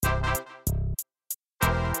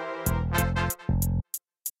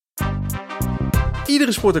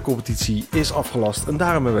Iedere sport en competitie is afgelast en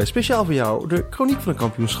daarom hebben wij speciaal voor jou de Chroniek van een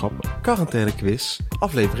Kampioenschap Quarantaine Quiz,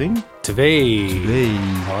 aflevering 2. Oh yeah.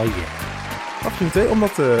 Aflevering 2,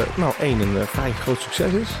 omdat 1 een vrij groot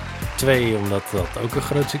succes is. 2, omdat dat ook een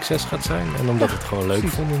groot succes gaat zijn en omdat we het gewoon leuk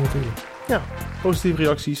vonden natuurlijk. Ja, positieve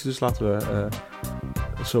reacties, dus laten we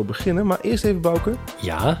zo beginnen. Maar eerst even, Bouke.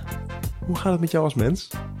 Ja? Hoe gaat het met jou als mens?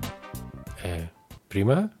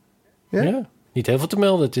 Prima. Ja? Ja? Niet heel veel te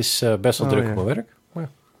melden. Het is best wel druk op mijn werk. Maar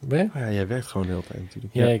ben je? Ja, jij werkt gewoon de hele tijd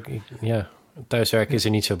natuurlijk. Ja, thuiswerken is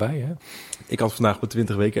er niet zo bij, hè? Ik had vandaag mijn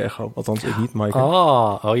 20 weken echo. Althans, ik niet, Maaike.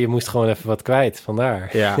 Oh, je moest gewoon even wat kwijt,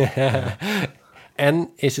 vandaar. Ja. En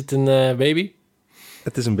is het een baby?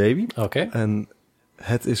 Het is een baby. Oké. En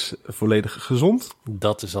het is volledig gezond.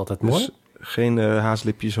 Dat is altijd Dus mooi. geen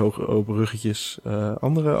haaslipjes, hoge open ruggetjes,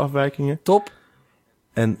 andere afwijkingen. Top.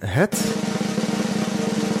 En het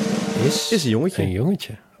is een jongetje. Een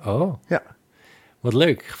jongetje. Oh. Ja. Wat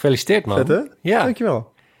leuk. Gefeliciteerd, man. Vet, hè? Ja.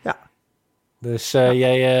 Dankjewel. Ja. Dus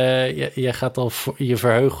jij gaat al je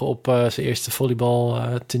verheugen op zijn eerste volleybal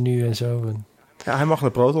tenue en zo. En... Ja, hij mag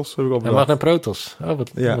naar Protos, heb ik al Hij mag naar Protos. Oh,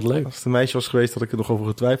 wat leuk. Als het een meisje was geweest, had ik er nog over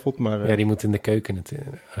getwijfeld. Maar, ja, die moet in de keuken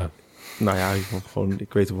natuurlijk. Oh. Nou ja,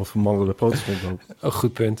 ik weet wat voor mannen de Protos rondlopen. Oh,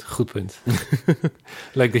 goed punt.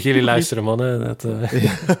 Leuk dat jullie luisteren, mannen.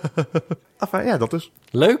 Ja, dat is.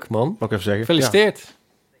 Leuk, man. Mag ik even zeggen. Gefeliciteerd.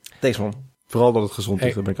 Ja. Thanks, man. Vooral dat het gezond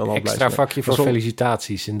is, daar ben ik al blij mee. Extra vakje voor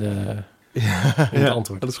felicitaties in het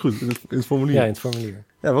antwoord. Dat is goed, in het formulier. Ja, in het formulier. Ja,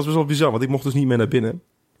 dat was best wel bizar, want ik mocht dus niet meer naar binnen.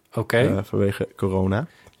 Oké. Vanwege corona.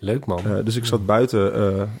 Leuk, man. Dus ik zat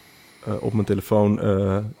buiten op mijn telefoon,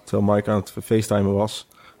 terwijl Mike aan het facetimen was.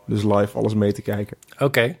 Dus live alles mee te kijken.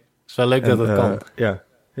 Oké. Het is wel leuk dat het kan.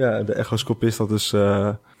 Ja, de echoscopist had dus,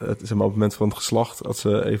 op het moment van het geslacht, had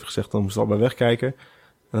ze even gezegd, dan moest het allebei wegkijken.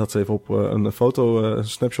 En had ze even op een foto, een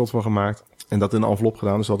snapshot van gemaakt. En dat in een envelop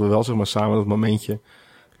gedaan. Dus hadden we wel zeg maar samen dat momentje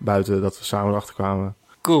buiten, dat we samen erachter kwamen.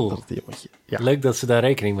 Cool. Dat het een jongetje. Ja. Leuk dat ze daar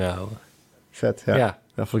rekening mee houden. Vet, ja.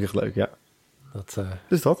 Dat vond ik echt leuk, ja.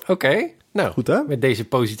 Dus dat. Oké. Nou, goed hè? Met deze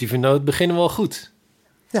positieve noot beginnen we al goed.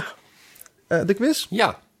 Ja. De quiz?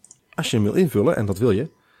 Ja. Als je hem wil invullen, en dat wil je.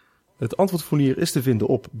 Het antwoordformulier is te vinden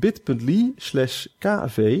op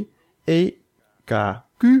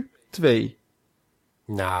bit.ly/kvekq2.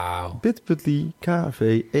 Nou.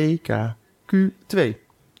 bit.ly/kvekq2.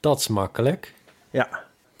 Dat is makkelijk. Ja.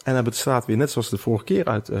 En dan bestaat weer, net zoals de vorige keer,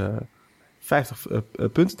 uit 50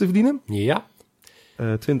 punten te verdienen. Ja.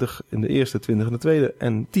 20 in de eerste, 20 in de tweede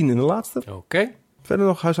en 10 in de laatste. Oké. Verder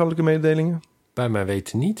nog huishoudelijke mededelingen? Bij mij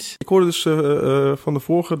weten niet. Ik hoorde dus van de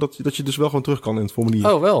vorige dat je dus wel gewoon terug kan in het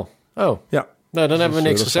formulier. Oh, wel. Oh. Ja. Nou, dan hebben we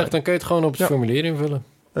niks gezegd. Fijn. Dan kun je het gewoon op het formulier invullen.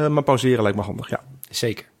 Maar pauzeren lijkt me handig, ja.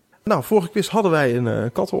 Zeker. Nou, vorige quiz hadden wij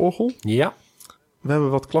een kattenorgel. Ja. We hebben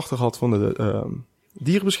wat klachten gehad van de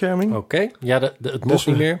dierenbescherming. Oké. Ja, het mocht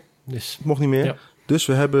niet meer. Dus... Het mocht niet meer. Ja. Dus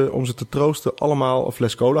we hebben, om ze te troosten, allemaal een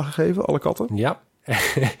fles cola gegeven, alle katten. Ja.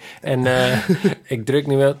 En ik druk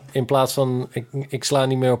nu wel, in plaats van, ik sla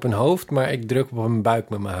niet meer op hun hoofd, maar ik druk op hun buik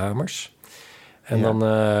met mijn hamers. En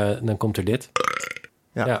dan komt er dit.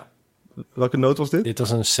 Ja. Welke noot was dit? Dit was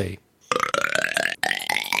een C.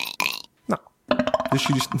 Nou, dus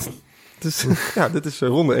jullie... Dus, ja, dit is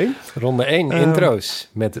ronde 1. Ronde 1, intro's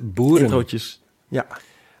met boeren. Introotjes, ja.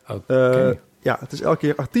 Okay. Ja, het is elke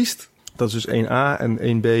keer artiest. Dat is dus 1A en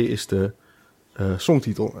 1B is de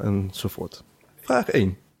songtitel enzovoort. Vraag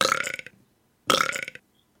 1.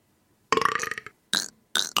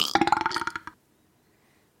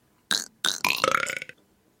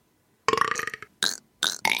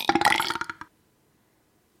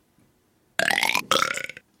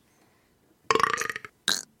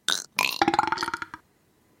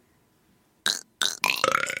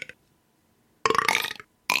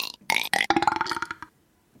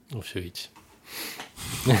 Of zoiets.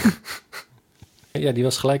 Ja, die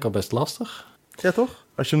was gelijk al best lastig. Ja, toch?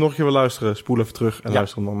 Als je hem nog een keer wil luisteren, spoel even terug en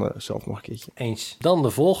luister hem dan zelf nog een keertje. Eens. Dan de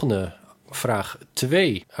volgende vraag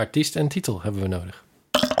 2. Artiest en titel hebben we nodig.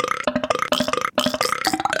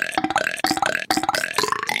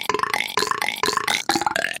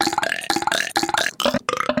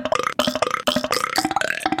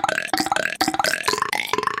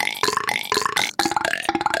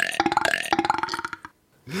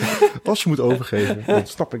 Als je moet overgeven, dan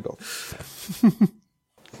snap ik dat.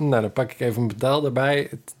 Nou, dan pak ik even een betaal erbij.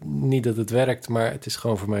 Niet dat het werkt, maar het is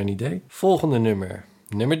gewoon voor mij een idee. Volgende nummer.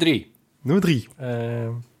 Nummer 3. Nummer 3.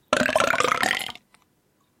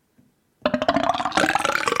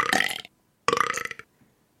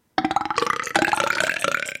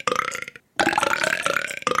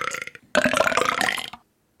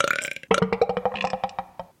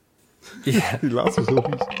 Ja. Die laatste is heel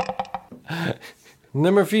vies.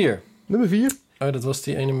 Nummer 4. Nummer 4. Oh, dat was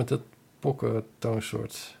die ene met het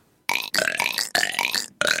pokkentoonsoort.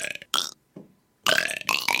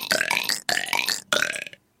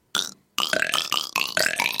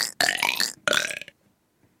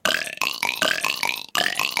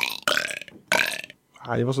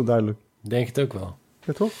 Ah, die was wel duidelijk. Denk het ook wel.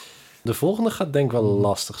 Ja, toch? De volgende gaat denk ik wel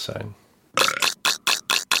lastig zijn.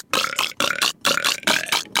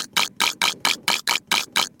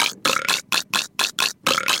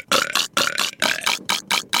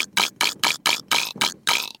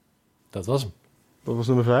 Dat was hem. Dat was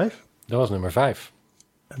nummer 5. Dat was nummer 5.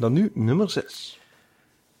 En dan nu nummer 6.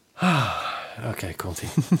 Oké, komt-ie.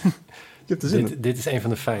 Je hebt de zin in. Dit is een van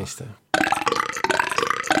de fijnste.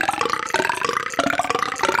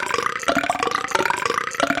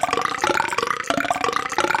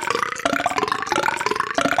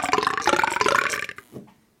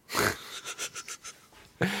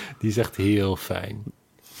 Die is echt heel fijn.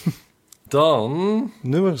 Dan...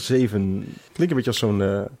 Nummer 7. Klinkt een beetje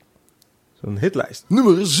als zo'n hitlijst.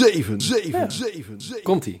 Nummer 7. 7, Ja. 7, 7.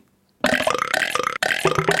 Komt-ie.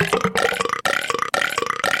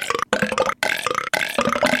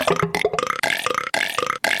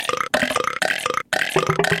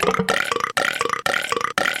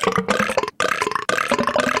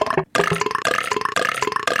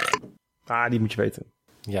 Ah, die moet je weten.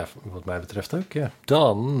 Ja, wat mij betreft ook, ja.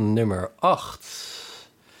 Dan nummer 8.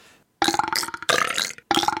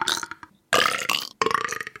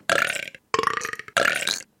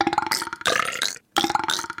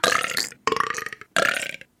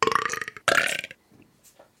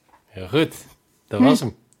 Heel goed. Dat was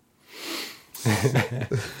hem.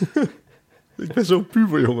 Ik ben zo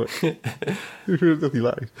puber, jongen. Ik vind het echt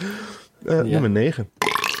hilarisch. Ja. Nummer 9.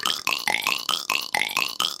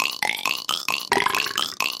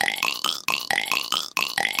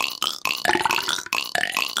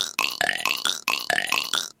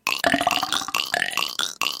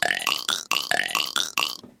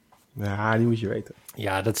 Ja, die moet je weten.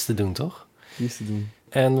 Ja, dat is te doen, toch? Die is te doen.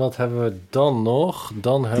 En wat hebben we dan nog?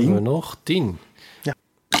 Dan hebben we nog 10. Ja.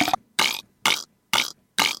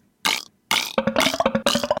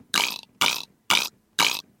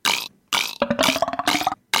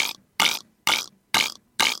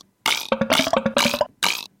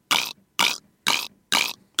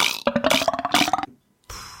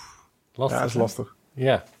 Lastig, Ja, dat is hè? lastig.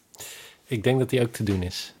 Ja. Ik denk dat die ook te doen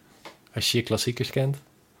is. Als je je klassiekers kent.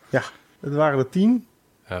 Ja, het waren er 10.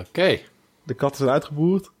 Oké. De katten zijn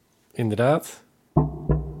uitgeboerd. Inderdaad.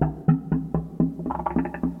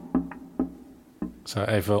 Ik zou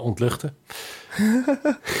even ontluchten.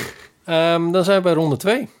 Dan zijn we bij ronde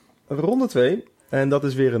 2. Ronde 2. En dat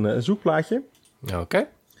is weer een zoekplaatje. Oké.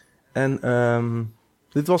 En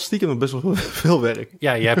dit was stiekem nog best wel veel werk.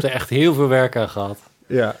 Ja, je hebt er echt heel veel werk aan gehad.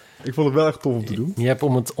 Ja, ik vond het wel echt tof om te doen. Je hebt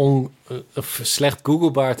om het slecht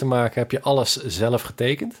googlebaar te maken, heb je alles zelf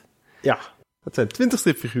getekend. Ja, het zijn 20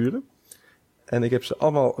 stripfiguren. En ik heb ze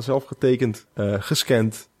allemaal zelf getekend,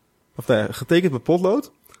 gescand. Of nee, getekend met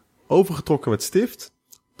potlood. Overgetrokken met stift.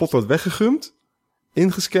 Potlood weggegumd.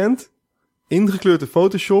 Ingescand. Ingekleurd in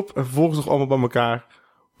Photoshop. En vervolgens nog allemaal bij elkaar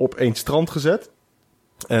op één strand gezet.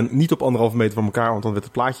 En niet op 1,5 meter van elkaar, want dan werd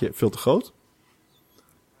het plaatje veel te groot.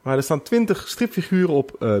 Maar er staan 20 stripfiguren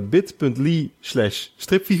op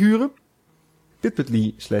bit.ly/stripfiguren.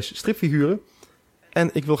 bit.ly/stripfiguren. En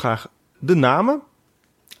ik wil graag de namen.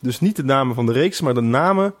 Dus niet de namen van de reeks, maar de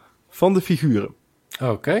namen van de figuren.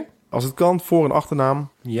 Oké. Als het kan, voor- en achternaam.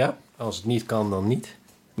 Ja, als het niet kan, dan niet.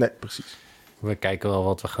 Nee, precies. We kijken wel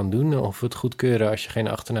wat we gaan doen. Of we het goedkeuren als je geen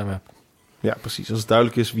achternaam hebt. Ja, precies. Als het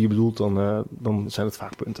duidelijk is wie je bedoelt, dan zijn het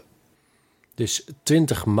vaak punten. Dus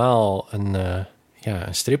 20 maal een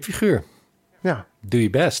stripfiguur. Ja. Doe je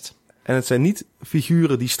best. En het zijn niet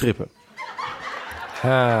figuren die strippen.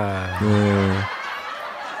 Ha.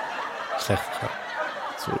 Slecht gegaan.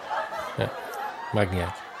 Sorry. Ja, maakt niet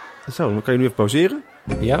uit. Zo, dan kan je nu even pauzeren.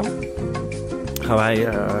 Ja? Gaan wij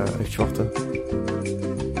even wachten.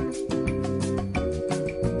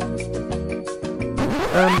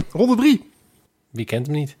 Ronde 3. Wie kent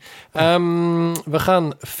hem niet? We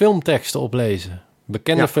gaan filmteksten oplezen.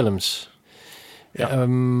 Bekende Ja. films. Ja.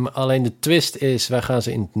 Alleen de twist is, wij gaan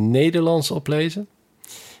ze in het Nederlands oplezen.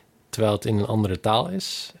 Terwijl het in een andere taal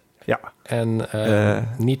is. Ja. En,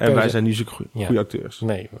 niet En per wij se- zijn nu zulke goede acteurs.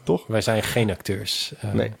 Nee, Toch? wij zijn geen acteurs.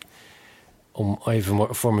 Nee. Om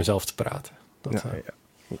even voor mezelf te praten. Dat, Ja,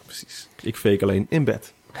 ja, precies. Ik fake alleen in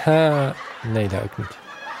bed. nee, dat ook niet.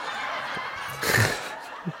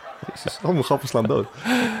 Jezus, allemaal grappen slaan dood.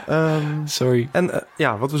 Sorry. En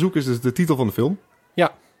wat we zoeken is dus de titel van de film.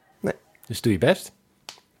 Ja. Nee. Dus doe je best.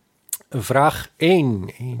 Vraag 1.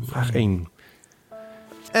 Vraag 1.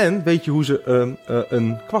 En weet je hoe ze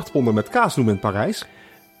een kwartponder met kaas noemen in Parijs?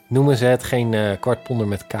 Noemen ze het geen kwartponder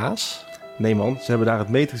met kaas? Nee man, ze hebben daar het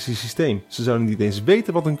metrische systeem. Ze zouden niet eens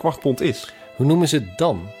weten wat een kwartpond is. Hoe noemen ze het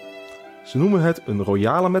dan? Ze noemen het een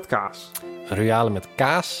royale met kaas. Een royale met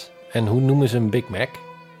kaas? En hoe noemen ze een Big Mac?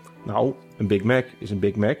 Nou, een Big Mac is een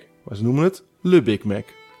Big Mac, maar ze noemen het Le Big Mac.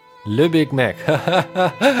 Le Big Mac.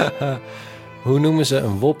 Hoe noemen ze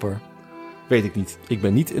een Whopper? Weet ik niet. Ik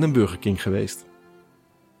ben niet in een Burger King geweest.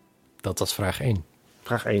 Dat was vraag 1.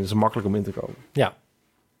 Vraag 1 is makkelijk om in te komen. Ja.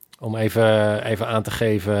 Om even aan te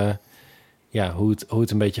geven hoe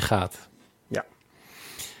het een beetje gaat. Ja.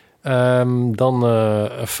 Dan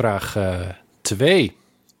vraag 2.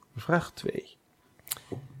 Vraag 2.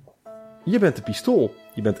 Je bent een pistool.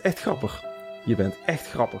 Je bent echt grappig. Je bent echt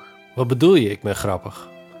grappig. Wat bedoel je, ik ben grappig?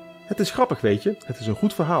 Het is grappig, weet je. Het is een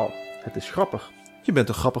goed verhaal. Het is grappig. Je bent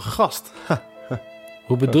een grappige gast.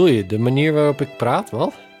 Hoe bedoel je? De manier waarop ik praat?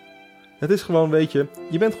 Wat? Het is gewoon, weet je,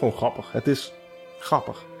 je bent gewoon grappig. Het is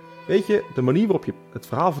grappig. Weet je, de manier waarop je het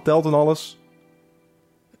verhaal vertelt en alles.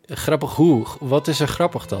 Grappig hoe? Wat is er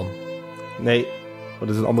grappig dan? Nee, dat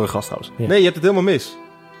is een andere gasthuis. Ja. Nee, je hebt het helemaal mis.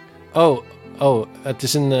 Oh, het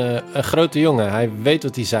is een grote jongen. Hij weet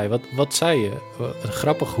wat hij zei. Wat zei je?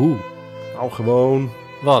 Grappig hoe? Nou, gewoon.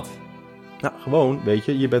 Wat? Nou, gewoon, weet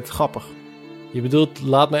je, je bent grappig. Je bedoelt,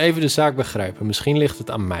 laat me even de zaak begrijpen. Misschien ligt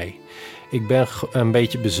het aan mij. Ik ben een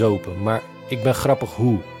beetje bezopen, maar ik ben grappig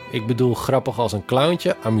hoe? Ik bedoel, grappig als een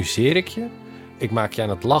clowntje. Amuseer ik je? Ik maak je aan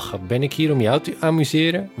het lachen. Ben ik hier om jou te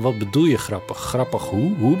amuseren? Wat bedoel je grappig? Grappig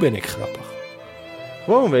hoe? Hoe ben ik grappig?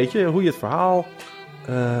 Gewoon, weet je, hoe je het verhaal.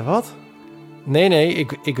 Wat? Nee,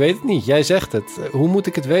 ik weet het niet. Jij zegt het. Hoe moet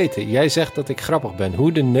ik het weten? Jij zegt dat ik grappig ben.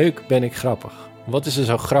 Hoe de neuk ben ik grappig? Wat is er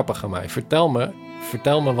zo grappig aan mij?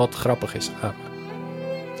 Vertel me wat grappig is aan me.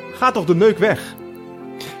 Ga toch de neuk weg?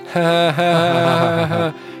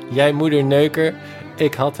 Jij moederneuker.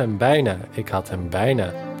 Ik had hem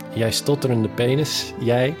bijna. Jij stotterende penis.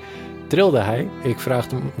 Jij. Trilde hij? Ik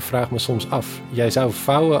vraag me soms af. Jij zou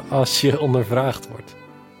vouwen als je ondervraagd wordt.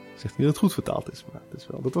 Zegt niet dat het goed vertaald is, maar het is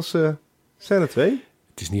wel. Dat was scène 2.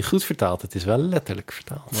 Het is niet goed vertaald. Het is wel letterlijk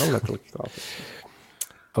vertaald. Wel letterlijk vertaald.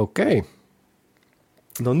 Oké.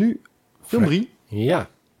 Dan nu film 3. Ja.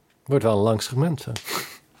 Wordt wel een lang segment. Zo.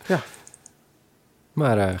 Ja.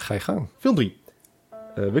 Maar ga je gang. Film 3.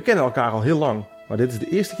 We kennen elkaar al heel lang, maar dit is de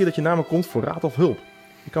eerste keer dat je naar me komt voor raad of hulp.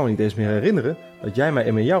 Ik kan me niet eens meer herinneren dat jij mij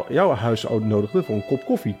in jouw huis uitnodigde voor een kop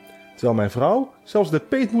koffie. Terwijl mijn vrouw zelfs de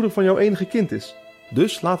peetmoeder van jouw enige kind is.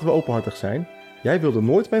 Dus laten we openhartig zijn. Jij wilde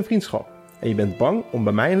nooit mijn vriendschap. En je bent bang om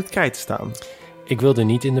bij mij in het krijt te staan. Ik wilde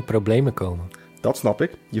niet in de problemen komen. Dat snap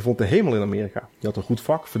ik. Je vond de hemel in Amerika. Je had een goed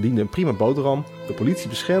vak, verdiende een prima boterham. De politie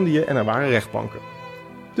beschermde je en er waren rechtbanken.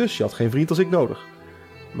 Dus je had geen vriend als ik nodig.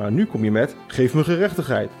 Maar nu kom je met, geef me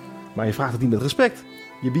gerechtigheid. Maar je vraagt het niet met respect.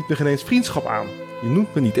 Je biedt me geen eens vriendschap aan. Je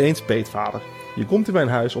noemt me niet eens peetvader. Je komt in mijn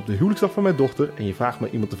huis op de huwelijksdag van mijn dochter en je vraagt me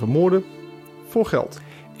iemand te vermoorden voor geld.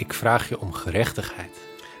 Ik vraag je om gerechtigheid.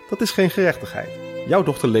 Dat is geen gerechtigheid. Jouw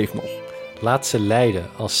dochter leeft nog. Laat ze lijden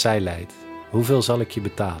als zij lijdt. Hoeveel zal ik je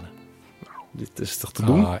betalen? Nou, dit is toch te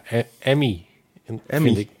doen? Emmy.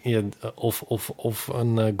 Emmy. Vind ik, ja, of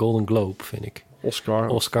een Golden Globe, vind ik.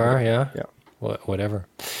 Oscar, ja. Whatever.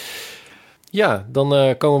 Ja,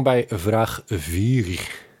 dan komen we bij vraag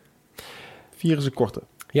 4. 4 is een korte.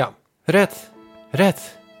 Ja.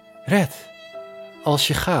 Red. Als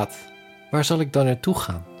je gaat, waar zal ik dan naartoe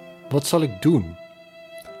gaan? Wat zal ik doen?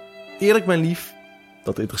 Eerlijk, mijn lief,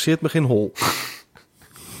 dat interesseert me geen hol.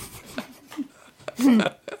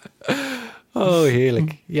 Oh,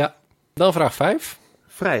 heerlijk. Ja. Dan vraag 5.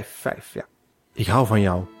 Vrij 5, ja. Ik hou van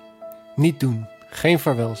jou. Niet doen. Geen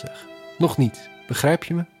vaarwel zeg. Nog niet. Begrijp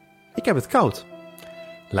je me? Ik heb het koud.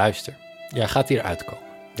 Luister. Jij gaat hier uitkomen.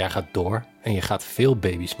 Jij gaat door en je gaat veel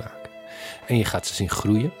baby's maken. En je gaat ze zien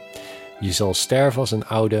groeien. Je zal sterven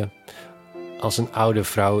als een oude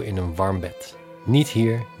vrouw in een warm bed. Niet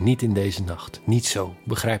hier, niet in deze nacht. Niet zo.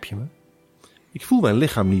 Begrijp je me? Ik voel mijn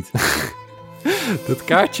lichaam niet. Dat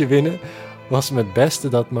kaartje winnen was me het beste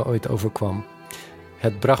dat me ooit overkwam.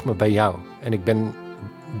 Het bracht me bij jou en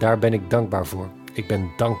daar ben ik dankbaar voor. Ik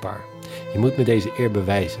ben dankbaar. Je moet me deze eer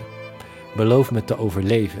bewijzen. Beloof me te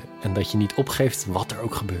overleven en dat je niet opgeeft wat er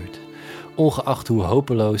ook gebeurt. Ongeacht hoe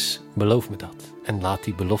hopeloos, beloof me dat. En laat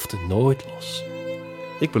die belofte nooit los.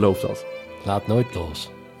 Ik beloof dat. Laat nooit los.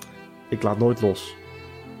 Ik laat nooit los.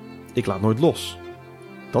 Ik laat nooit los.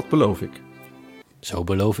 Dat beloof ik. Zo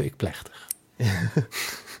beloof ik plechtig.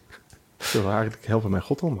 Zo eigenlijk helpen mijn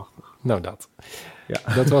God almachtig. Nou, dat.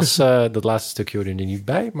 Ja. Dat was, dat laatste stukje hoorde er niet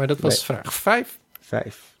bij, maar dat was vraag 5.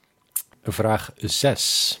 5. Vraag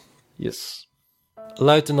 6. Yes.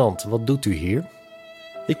 Luitenant, wat doet u hier?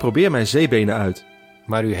 Ik probeer mijn zeebenen uit.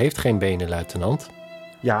 Maar u heeft geen benen, luitenant.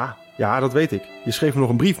 Ja, dat weet ik. Je schreef me nog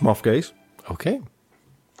een brief, mafkees. Oké.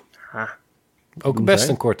 Ah, Ook doen best wij.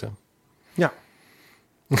 een korte. Ja.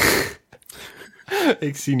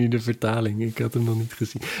 Ik zie nu de vertaling. Ik had hem nog niet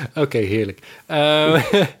gezien. Oké, heerlijk.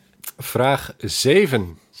 Vraag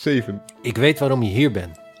 7. 7. Ik weet waarom je hier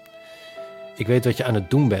bent. Ik weet wat je aan het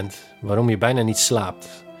doen bent. Waarom je bijna niet slaapt.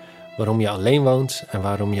 Waarom je alleen woont en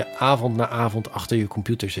waarom je avond na avond achter je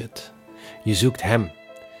computer zit. Je zoekt hem.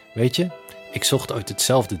 Weet je, ik zocht ooit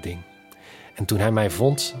hetzelfde ding. En toen hij mij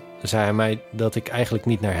vond, zei hij mij dat ik eigenlijk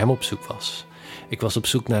niet naar hem op zoek was. Ik was op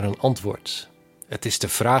zoek naar een antwoord. Het is de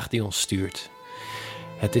vraag die ons stuurt.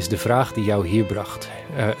 Het is de vraag die jou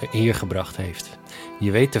hier gebracht heeft.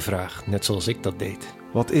 Je weet de vraag, net zoals ik dat deed.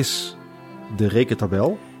 Wat is de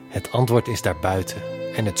rekentabel? Het antwoord is daarbuiten.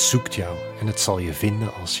 En het zoekt jou. En het zal je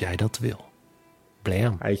vinden als jij dat wil.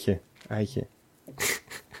 Blam. Eitje.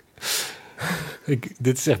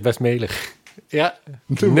 Dit is echt best melig. Ja,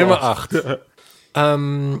 nummer 8.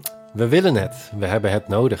 We willen het. We hebben het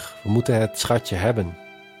nodig. We moeten het schatje hebben.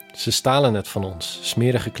 Ze stalen het van ons.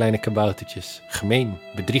 Smerige kleine kaboutertjes. Gemeen,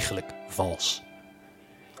 bedriegelijk, vals.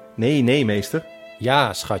 Nee, meester.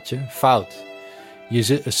 Ja, schatje, fout.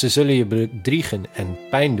 Ze zullen je bedriegen en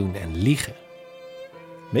pijn doen en liegen.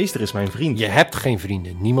 Meester is mijn vriend. Je hebt geen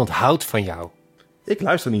vrienden. Niemand houdt van jou. Ik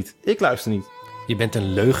luister niet. Je bent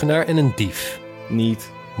een leugenaar en een dief.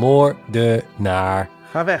 Niet. Moordenaar.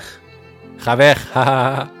 Ga weg. Ga weg,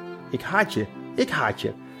 haha. Ik haat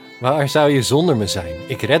je. Waar zou je zonder me zijn?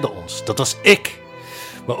 Ik redde ons. Dat was ik.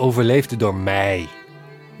 We overleefden door mij.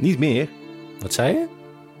 Niet meer. Wat zei je?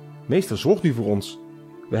 Meester, zorg nu voor ons.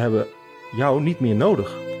 We hebben jou niet meer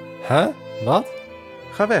nodig. Huh? Wat?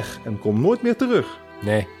 Ga weg en kom nooit meer terug.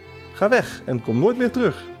 Nee. Ga weg en kom nooit meer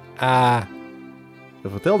terug. Ah. We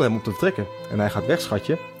vertelden hem om te vertrekken. En hij gaat weg,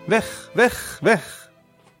 schatje. Weg.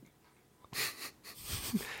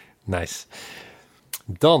 Nice.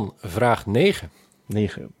 Dan vraag 9.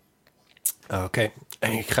 9. Oké.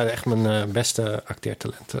 Ik ga echt mijn beste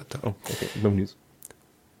acteertalent tonen. Oké, ik ben benieuwd.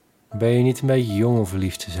 Ben je niet een beetje jong om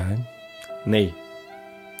verliefd te zijn? Nee.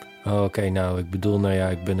 Oké, nou, ik bedoel,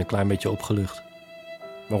 ik ben een klein beetje opgelucht.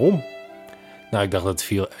 Waarom? Nou, ik dacht dat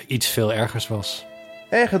het iets veel ergers was.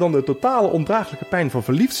 Erger dan de totale ondraaglijke pijn van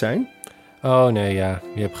verliefd zijn? Oh nee, ja,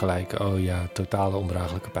 je hebt gelijk. Oh ja, totale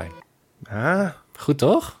ondraaglijke pijn. Ah, Goed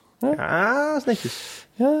toch? ja, is netjes.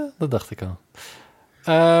 Ja, dat dacht ik al.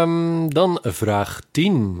 Dan vraag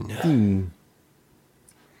 10. 10.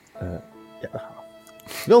 Ja.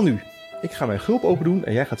 Wel nu. Ik ga mijn gulp open doen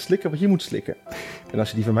en jij gaat slikken wat je moet slikken. En als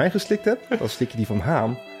je die van mij geslikt hebt, dan slik je die van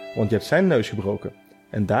Haan, want je hebt zijn neus gebroken.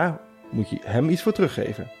 En daar moet je hem iets voor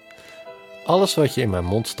teruggeven. Alles wat je in mijn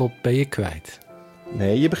mond stopt, ben je kwijt.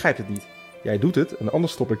 Nee, je begrijpt het niet. Jij doet het en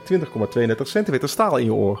anders stop ik 20,32 centimeter staal in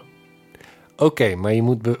je oor. Oké, maar je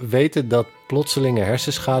moet weten dat plotselinge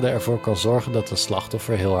hersenschade ervoor kan zorgen dat een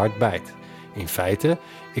slachtoffer heel hard bijt. In feite,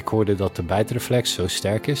 ik hoorde dat de bijtreflex zo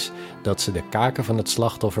sterk is dat ze de kaken van het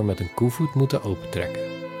slachtoffer met een koevoet moeten opentrekken.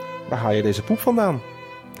 Waar haal je deze poep vandaan?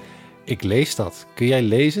 Ik lees dat. Kun jij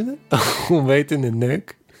lezen? Onwetende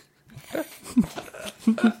neuk.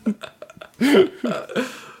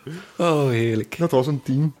 Oh, heerlijk. Dat was een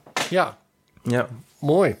 10. Ja, Ja.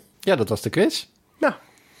 mooi. Ja, dat was de quiz. Ja.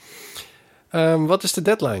 Wat is de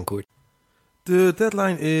deadline, Koert? De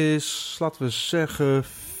deadline is, laten we zeggen,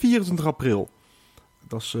 24 april.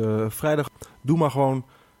 Dat is vrijdag. Doe maar gewoon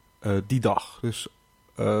die dag. Dus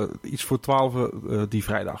iets voor 12 die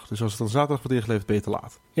vrijdag. Dus als het dan zaterdag wordt ingeleverd, ben je te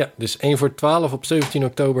laat. Ja, dus 1 voor 12 op 17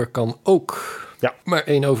 oktober kan ook. Ja. Maar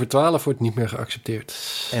 1 over 12 wordt niet meer geaccepteerd.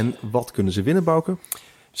 En wat kunnen ze winnen, Bouke?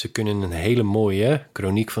 Ze kunnen een hele mooie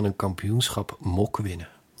kroniek van een kampioenschap mok winnen.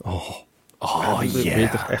 Oh, Oh, dat wil je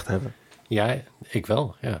toch echt hebben. Ja, ik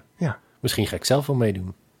wel, ja. Ja, Misschien ga ik zelf wel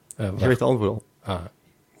meedoen. je weet het antwoord al.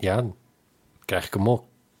 Ja, dan krijg ik een mok.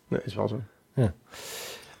 Nee, is wel zo.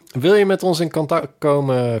 Wil je met ons in contact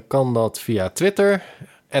komen, kan dat via Twitter,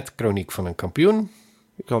 @kroniek van een kampioen.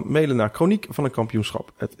 Je kan mailen naar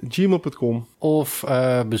kroniekvaneenkampioenschap@gmail.com. Of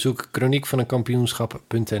bezoek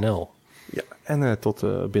kroniekvaneenkampioenschap.nl. Ja, en tot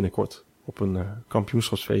binnenkort op een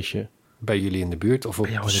kampioenschapsfeestje. Bij jullie in de buurt of op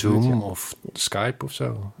Bij jou in de Zoom buurt, ja. of Skype of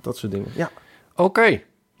zo. Dat soort dingen. Ja. Oké,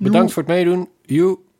 bedankt voor het meedoen. Joe.